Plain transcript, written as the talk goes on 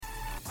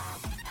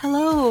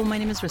Hello, my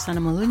name is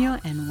Rosanna Molinho,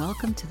 and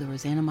welcome to the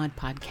Rosanna Mod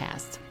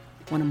Podcast.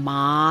 Want to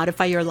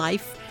modify your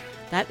life?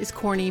 That is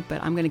corny,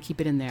 but I'm going to keep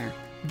it in there.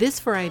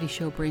 This variety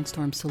show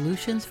brainstorms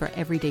solutions for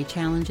everyday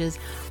challenges,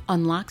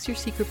 unlocks your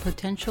secret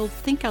potential,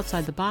 think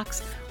outside the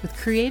box with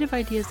creative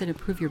ideas that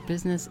improve your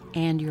business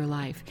and your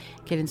life.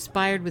 Get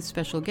inspired with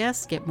special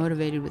guests, get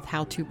motivated with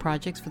how-to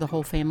projects for the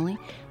whole family,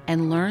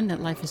 and learn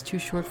that life is too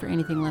short for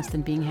anything less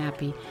than being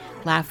happy.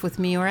 Laugh with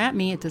me or at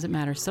me, it doesn't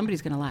matter.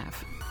 Somebody's going to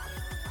laugh.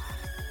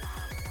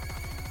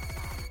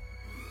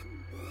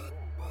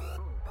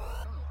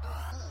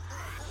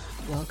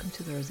 Welcome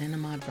to the Rosanna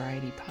Mod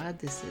Variety Pod.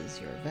 This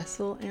is your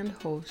vessel and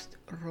host,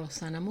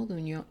 Rosanna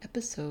Molinho,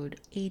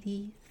 episode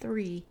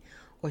 83.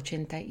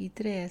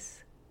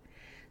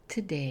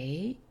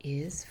 Today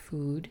is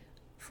Food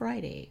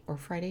Friday, or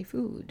Friday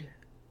Food,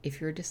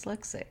 if you're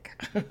dyslexic.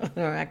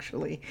 Or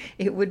actually,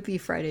 it would be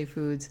Friday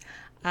Foods.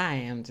 I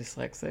am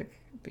dyslexic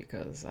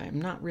because I am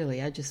not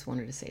really. I just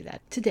wanted to say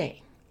that.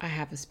 Today, I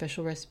have a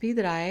special recipe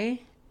that I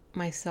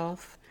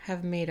myself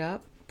have made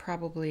up,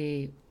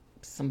 probably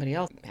somebody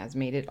else has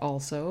made it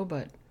also,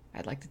 but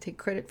I'd like to take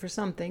credit for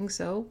something,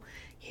 so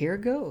here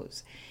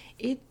goes.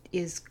 It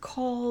is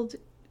called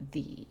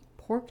the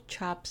pork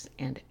chops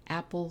and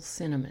apple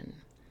cinnamon.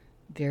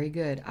 Very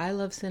good. I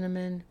love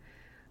cinnamon.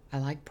 I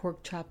like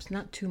pork chops,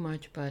 not too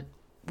much, but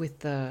with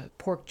the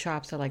pork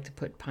chops, I like to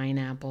put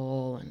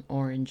pineapple and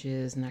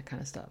oranges and that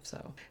kind of stuff.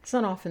 So it's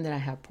not often that I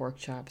have pork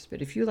chops,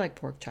 but if you like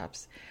pork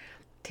chops,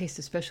 taste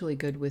especially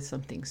good with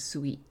something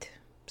sweet.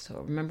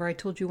 So remember I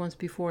told you once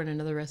before in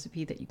another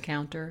recipe that you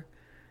counter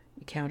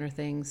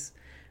things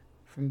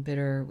from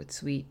bitter with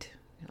sweet,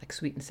 like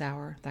sweet and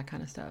sour, that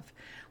kind of stuff.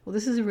 Well,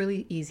 this is a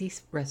really easy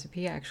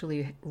recipe. I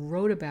actually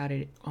wrote about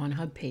it on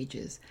Hub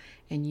Pages,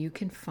 and you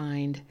can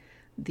find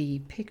the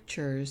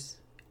pictures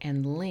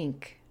and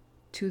link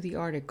to the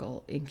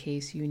article in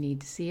case you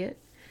need to see it.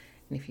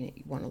 And if you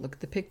want to look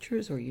at the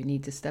pictures or you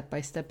need the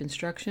step-by-step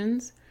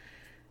instructions,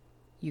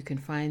 you can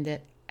find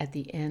it at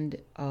the end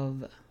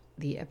of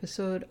the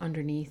episode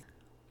underneath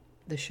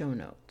the show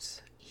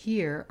notes.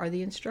 Here are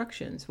the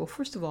instructions. Well,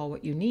 first of all,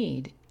 what you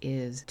need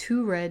is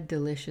 2 red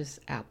delicious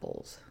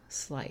apples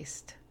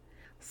sliced,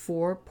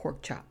 4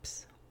 pork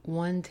chops,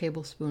 1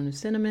 tablespoon of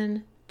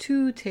cinnamon,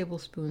 2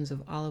 tablespoons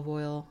of olive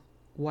oil,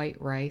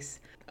 white rice.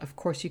 Of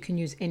course, you can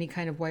use any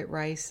kind of white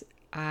rice.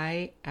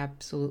 I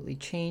absolutely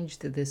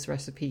changed this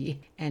recipe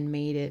and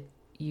made it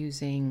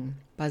using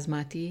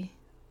basmati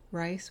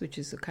rice, which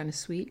is kind of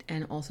sweet,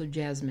 and also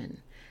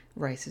jasmine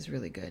rice is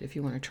really good if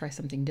you want to try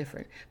something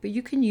different. But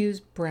you can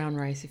use brown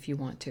rice if you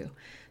want to.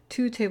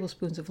 2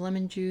 tablespoons of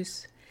lemon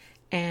juice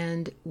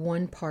and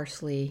 1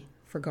 parsley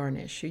for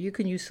garnish. So you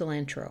can use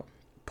cilantro.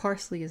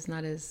 Parsley is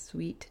not as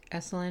sweet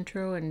as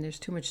cilantro, and there's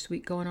too much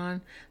sweet going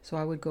on, so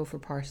I would go for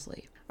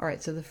parsley. All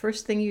right, so the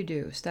first thing you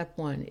do, step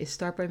 1, is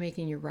start by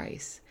making your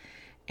rice.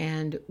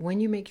 And when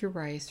you make your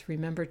rice,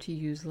 remember to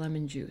use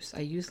lemon juice. I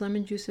use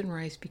lemon juice in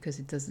rice because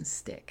it doesn't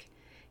stick.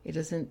 It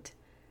doesn't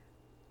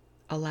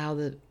allow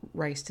the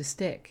rice to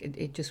stick.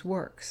 It just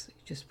works. You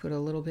just put a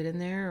little bit in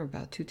there,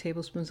 about 2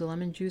 tablespoons of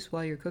lemon juice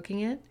while you're cooking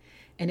it,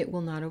 and it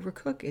will not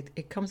overcook.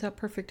 It comes out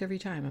perfect every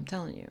time, I'm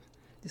telling you.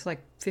 It's like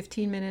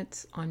 15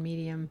 minutes on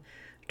medium,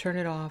 turn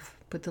it off,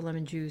 put the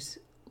lemon juice,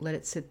 let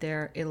it sit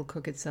there, it'll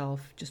cook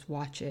itself. Just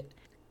watch it.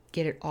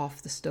 Get it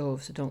off the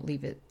stove, so don't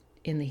leave it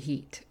in the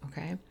heat,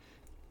 okay?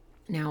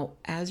 Now,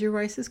 as your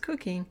rice is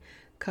cooking,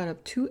 cut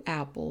up 2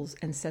 apples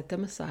and set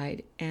them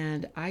aside.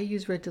 And I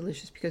use Red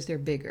Delicious because they're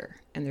bigger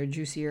and they're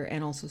juicier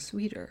and also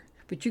sweeter.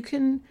 But you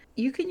can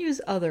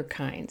use other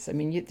kinds. I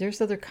mean, there's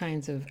other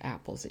kinds of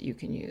apples that you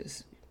can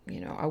use.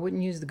 You know, I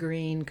wouldn't use the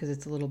green because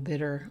it's a little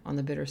bitter, on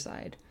the bitter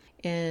side.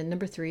 And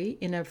number 3,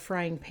 in a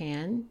frying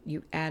pan,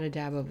 you add a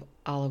dab of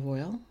olive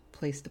oil,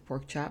 place the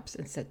pork chops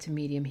and set to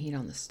medium heat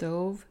on the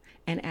stove,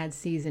 and add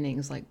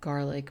seasonings like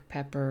garlic,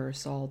 pepper,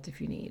 salt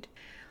if you need.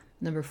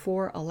 Number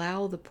 4,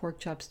 allow the pork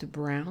chops to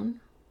brown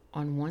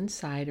on one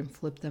side and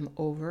flip them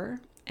over,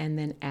 and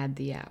then add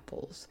the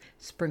apples.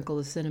 Sprinkle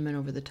the cinnamon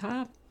over the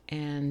top,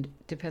 and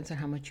depends on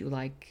how much you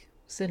like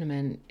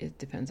cinnamon, it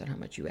depends on how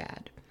much you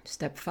add.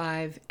 Step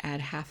 5,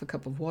 add half a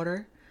cup of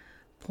water,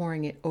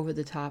 pouring it over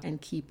the top, and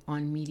keep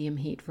on medium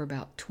heat for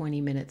about 20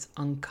 minutes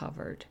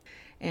uncovered.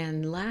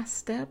 And last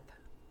step,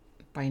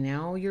 by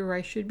now your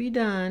rice should be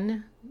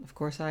done. Of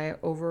course, I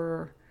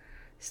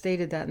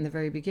overstated that in the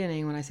very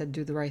beginning when I said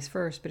do the rice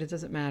first, but it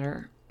doesn't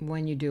matter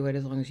when you do it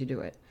as long as you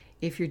do it.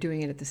 If you're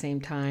doing it at the same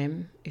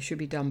time, it should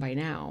be done by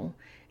now.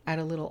 Add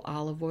a little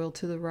olive oil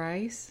to the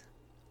rice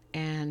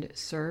and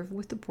serve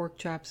with the pork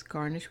chops,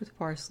 garnish with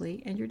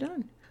parsley, and you're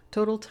done.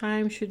 Total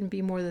time shouldn't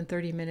be more than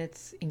 30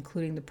 minutes,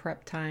 including the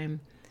prep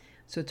time.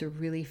 So it's a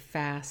really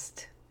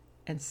fast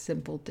and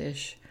simple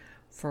dish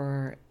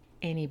for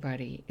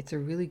anybody. It's a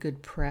really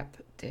good prep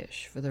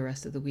dish for the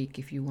rest of the week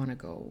if you want to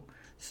go.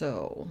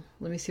 So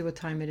let me see what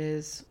time it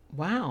is.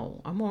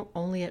 Wow, I'm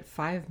only at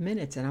 5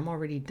 minutes and I'm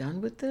already done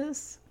with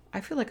this. I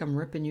feel like I'm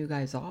ripping you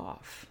guys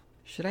off.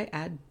 Should I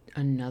add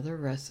another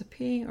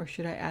recipe or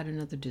should I add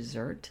another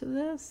dessert to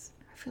this?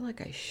 I feel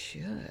like I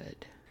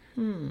should.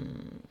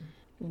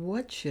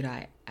 What should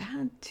I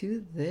add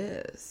to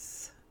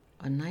this?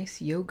 A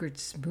nice yogurt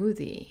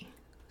smoothie.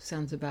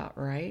 Sounds about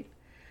right.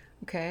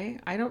 Okay,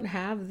 I don't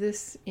have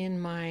this in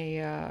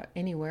my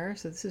anywhere,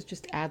 so this is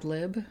just ad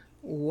lib.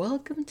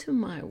 Welcome to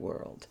my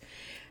world.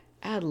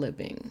 Ad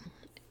libbing.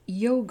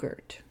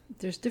 Yogurt.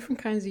 There's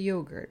different kinds of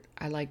yogurt.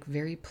 I like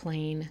very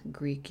plain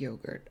Greek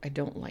yogurt. I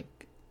don't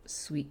like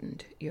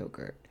sweetened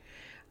yogurt.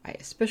 I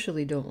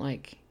especially don't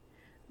like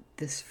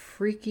this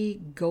freaky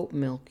goat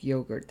milk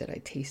yogurt that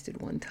I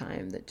tasted one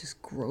time that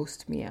just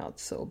grossed me out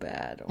so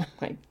bad. Oh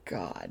my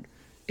God.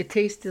 It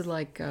tasted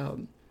like a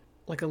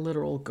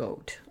literal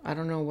goat. I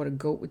don't know what a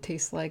goat would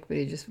taste like, but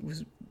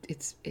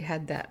it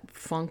had that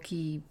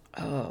funky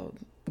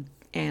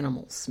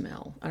animal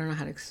smell. I don't know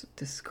how to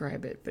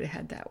describe it, but it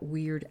had that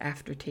weird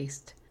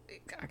aftertaste.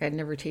 I'd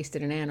never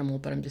tasted an animal,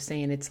 but I'm just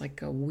saying it's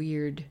like a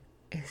weird,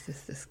 it's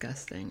just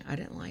disgusting. I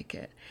didn't like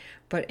it.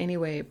 But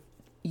anyway,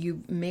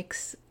 you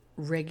mix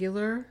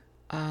regular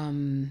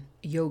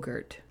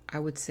yogurt, I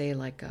would say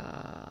like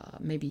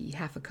maybe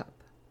half a cup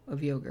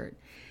of yogurt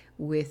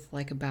with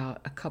like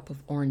about a cup of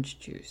orange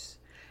juice,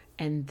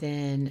 and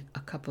then a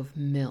cup of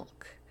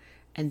milk,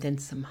 and then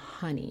some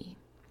honey,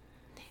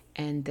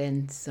 and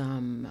then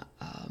some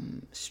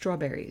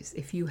strawberries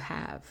if you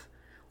have,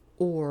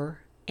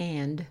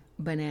 and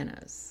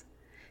bananas.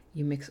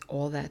 You mix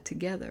all that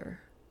together,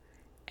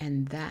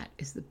 and that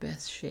is the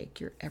best shake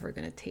you're ever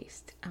going to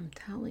taste. I'm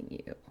telling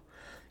you.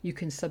 You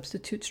can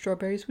substitute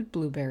strawberries with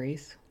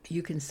blueberries.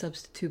 You can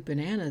substitute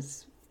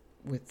bananas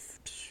with,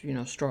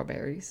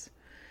 strawberries.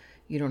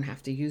 You don't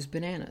have to use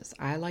bananas.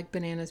 I like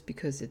bananas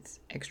because it's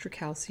extra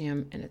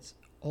calcium and it's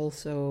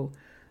also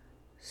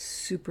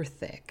super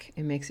thick.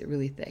 It makes it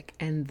really thick.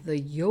 And the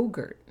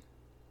yogurt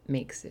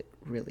makes it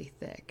really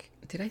thick.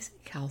 Did I say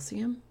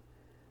calcium?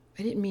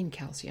 I didn't mean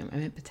calcium. I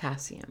meant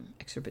potassium,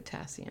 extra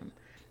potassium.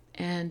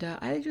 And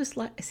I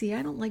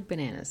don't like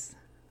bananas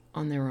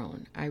on their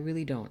own. I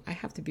really don't. I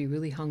have to be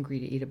really hungry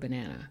to eat a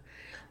banana.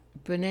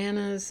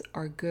 Bananas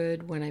are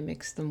good when I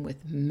mix them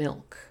with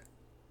milk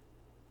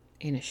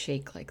in a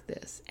shake like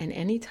this. And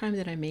anytime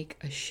that I make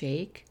a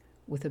shake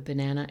with a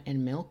banana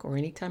and milk, or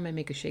anytime I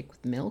make a shake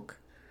with milk,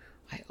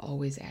 I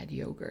always add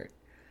yogurt.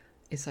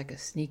 It's like a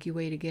sneaky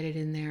way to get it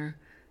in there.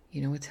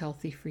 You know, it's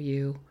healthy for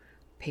you.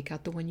 Pick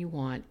out the one you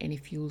want. And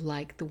if you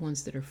like the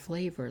ones that are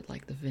flavored,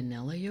 like the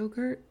vanilla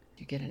yogurt,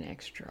 you get an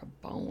extra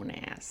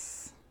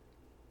bonus.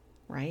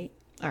 Right?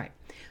 All right.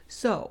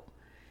 So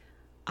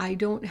I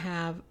don't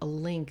have a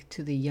link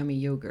to the yummy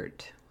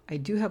yogurt. I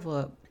do have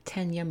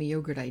 10 yummy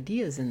yogurt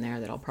ideas in there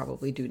that I'll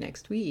probably do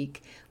next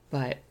week,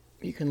 but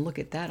you can look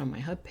at that on my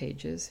hub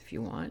pages if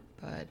you want.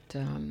 But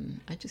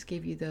I just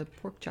gave you the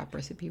pork chop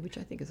recipe, which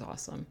I think is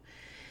awesome.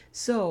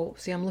 So,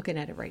 see, I'm looking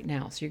at it right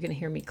now. So you're going to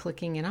hear me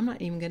clicking, and I'm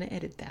not even going to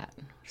edit that.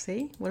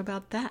 See? What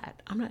about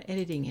that? I'm not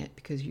editing it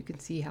because you can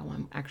see how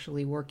I'm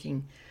actually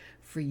working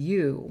for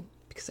you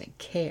because I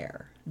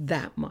care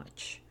that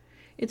much.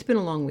 It's been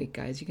a long week,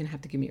 guys. You're going to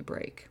have to give me a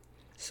break.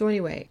 So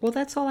anyway, well,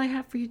 that's all I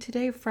have for you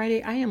today.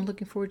 Friday, I am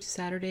looking forward to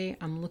Saturday.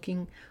 I'm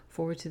looking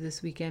forward to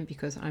this weekend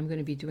because I'm going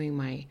to be doing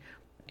my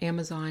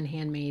Amazon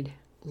handmade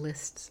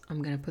lists.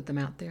 I'm going to put them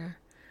out there.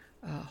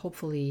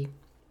 Hopefully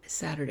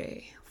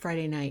Saturday,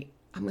 Friday night.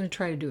 I'm going to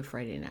try to do it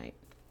Friday night.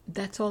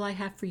 That's all I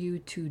have for you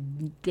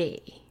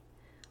today.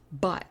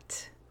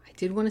 But I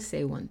did want to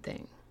say one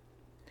thing.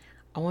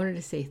 I wanted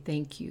to say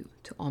thank you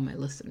to all my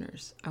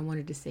listeners. I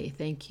wanted to say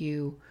thank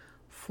you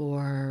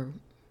for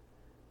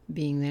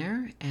being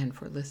there and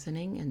for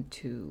listening, and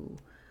to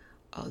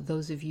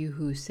those of you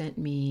who sent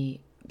me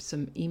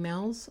some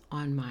emails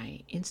on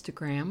my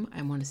Instagram.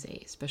 I want to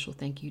say a special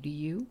thank you to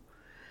you.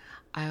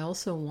 I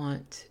also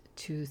want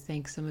to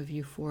thank some of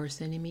you for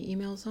sending me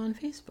emails on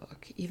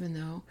Facebook, even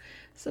though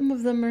some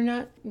of them are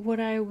not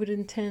what I would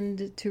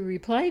intend to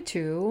reply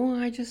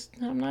to.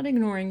 I'm not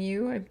ignoring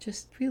you. I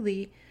just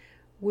really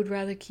would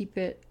rather keep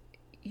it,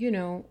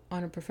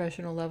 on a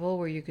professional level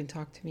where you can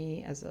talk to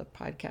me as a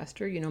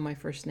podcaster. You know my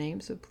first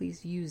name, so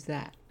please use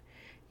that.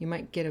 You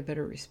might get a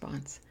better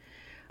response.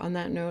 On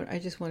that note, I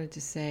just wanted to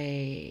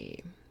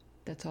say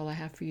that's all I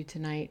have for you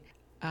tonight.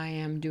 I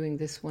am doing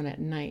this one at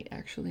night,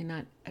 actually,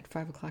 not at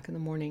 5 o'clock in the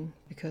morning,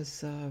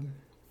 because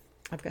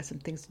I've got some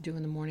things to do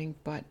in the morning.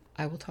 But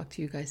I will talk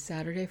to you guys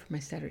Saturday for my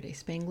Saturday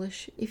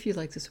Spanglish. If you'd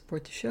like to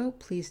support the show,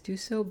 please do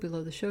so.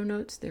 Below the show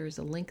notes, there is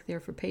a link there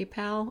for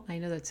PayPal. I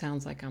know that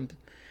sounds like I'm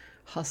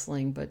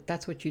hustling, but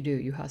that's what you do.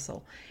 You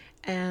hustle.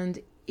 And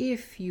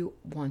if you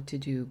want to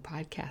do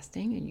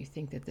podcasting and you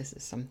think that this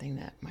is something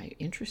that might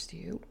interest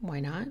you, why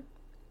not?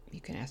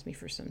 You can ask me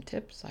for some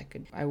tips.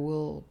 I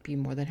will be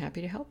more than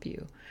happy to help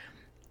you.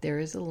 There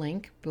is a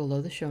link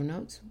below the show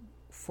notes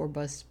for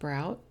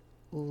Buzzsprout.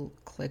 We'll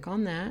click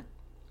on that,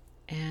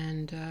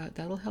 and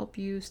that'll help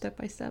you step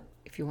by step.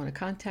 If you want to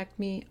contact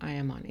me, I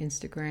am on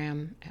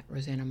Instagram at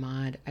Rosanna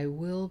Mod. I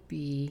will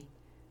be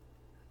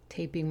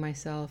taping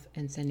myself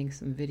and sending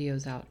some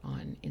videos out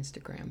on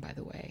Instagram, by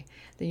the way.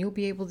 Then you'll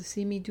be able to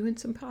see me doing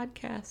some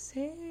podcasts.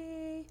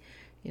 Hey,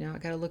 I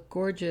gotta look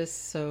gorgeous,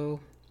 so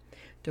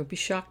Don't be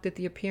shocked at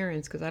the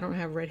appearance because I don't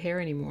have red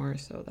hair anymore.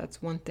 So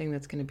that's one thing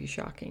that's going to be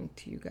shocking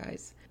to you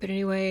guys. But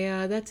anyway,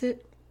 that's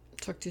it.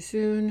 Talk to you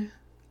soon.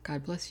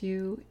 God bless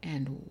you.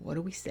 And what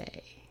do we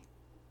say?